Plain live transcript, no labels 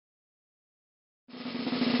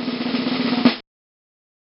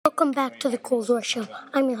Welcome back to the Cold War Show.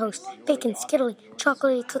 I'm your host, Bacon, Skittly,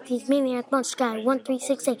 Chocolatey Cookies, Maniac, Monster Guy,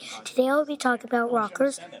 1368. Today I'll be talking about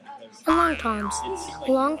rockers and long toms.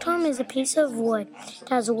 A long tom is a piece of wood that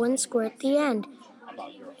has a wooden square at the end.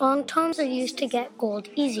 Long toms are used to get gold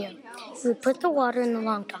easier. You would put the water in the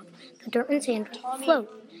long tom. The dirt and sand would float.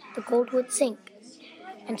 The gold would sink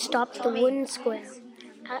and stop the wooden square.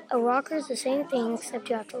 A rocker is the same thing,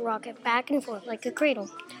 except you have to rock it back and forth like a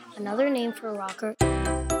cradle. Another name for a rocker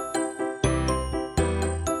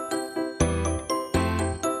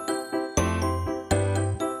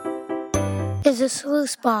is a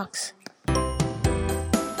sluice box.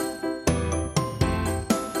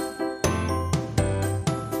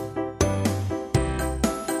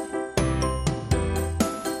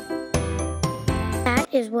 That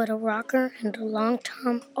is what a rocker and a long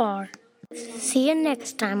tom are. See you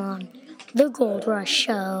next time on The Gold Rush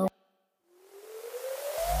Show.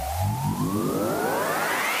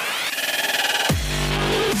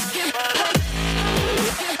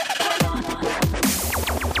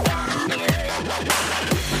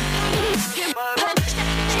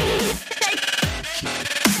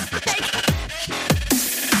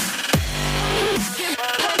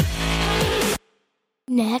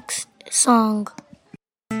 Next song.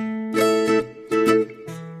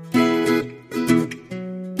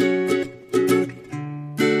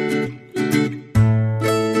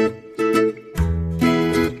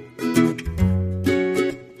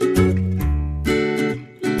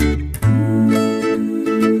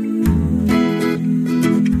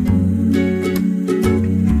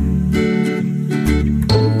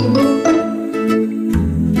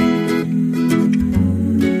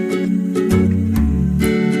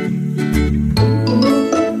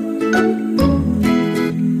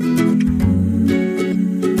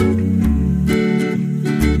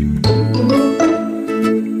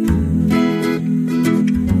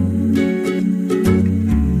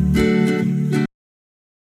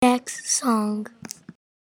 Next song.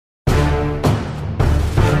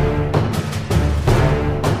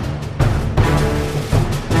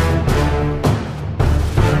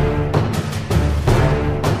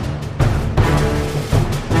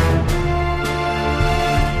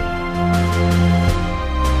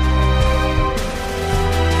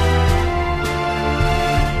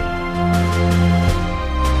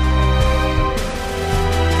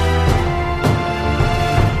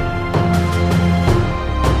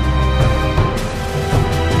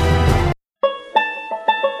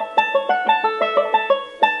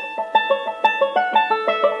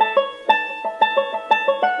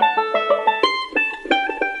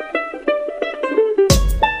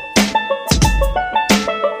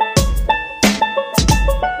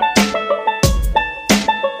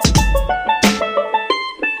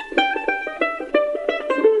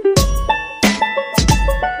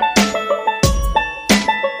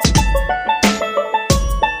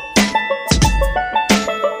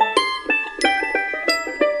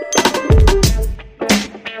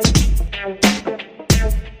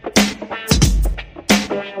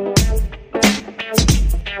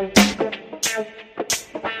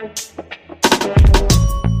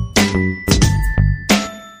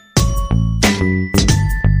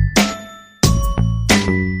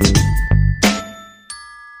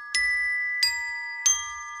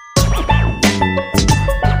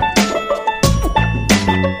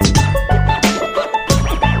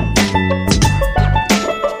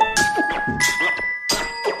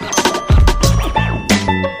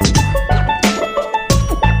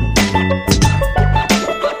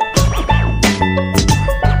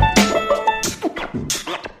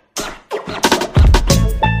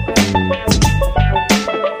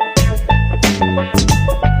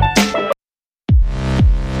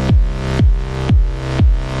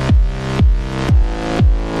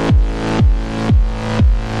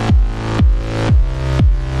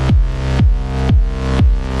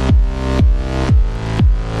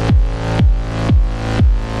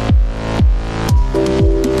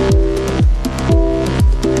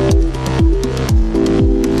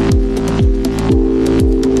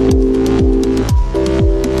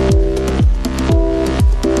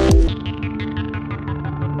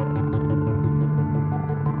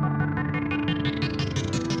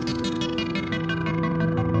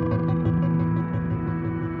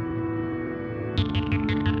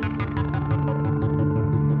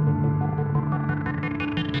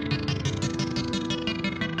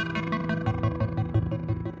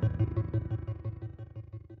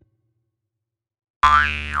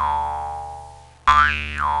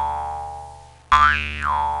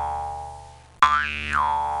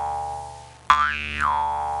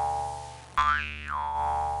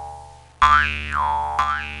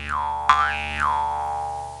 I